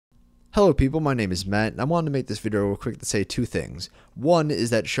Hello people, my name is Matt, and I wanted to make this video real quick to say two things. One is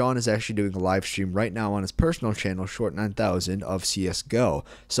that Sean is actually doing a live stream right now on his personal channel, Short9000 of CSGO.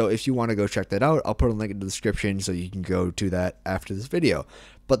 So if you want to go check that out, I'll put a link in the description so you can go to that after this video.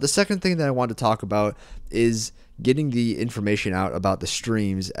 But the second thing that I want to talk about is getting the information out about the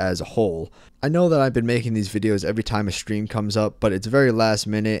streams as a whole. I know that I've been making these videos every time a stream comes up, but it's very last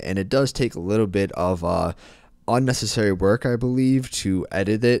minute and it does take a little bit of unnecessary work, I believe, to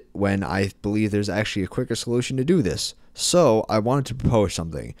edit it when I believe there's actually a quicker solution to do this. So I wanted to propose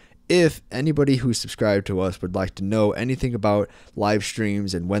something. If anybody who's subscribed to us would like to know anything about live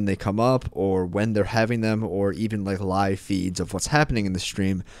streams and when they come up or when they're having them or even like live feeds of what's happening in the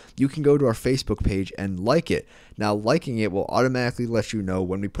stream, you can go to our Facebook page and like it. Now liking it will automatically let you know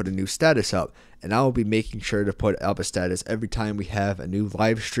when we put a new status up, and I will be making sure to put up a status every time we have a new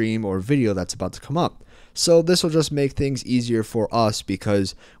live stream or video that's about to come up. So this will just make things easier for us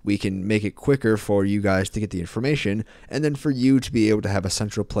because we can make it quicker for you guys to get the information, and then for you to be able to have a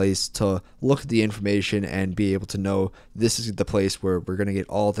central place to look at the information and be able to know this is the place where we're going to get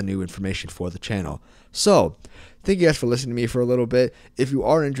all the new information for the channel. So thank you guys for listening to me for a little bit. If you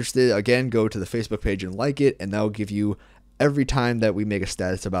are interested, again, go to the Facebook page and like it, and that will give you every time that we make a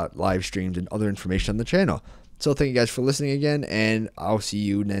status about live streams and other information on the channel. So thank you guys for listening again, and I'll see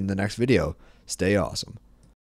you in the next video. Stay awesome.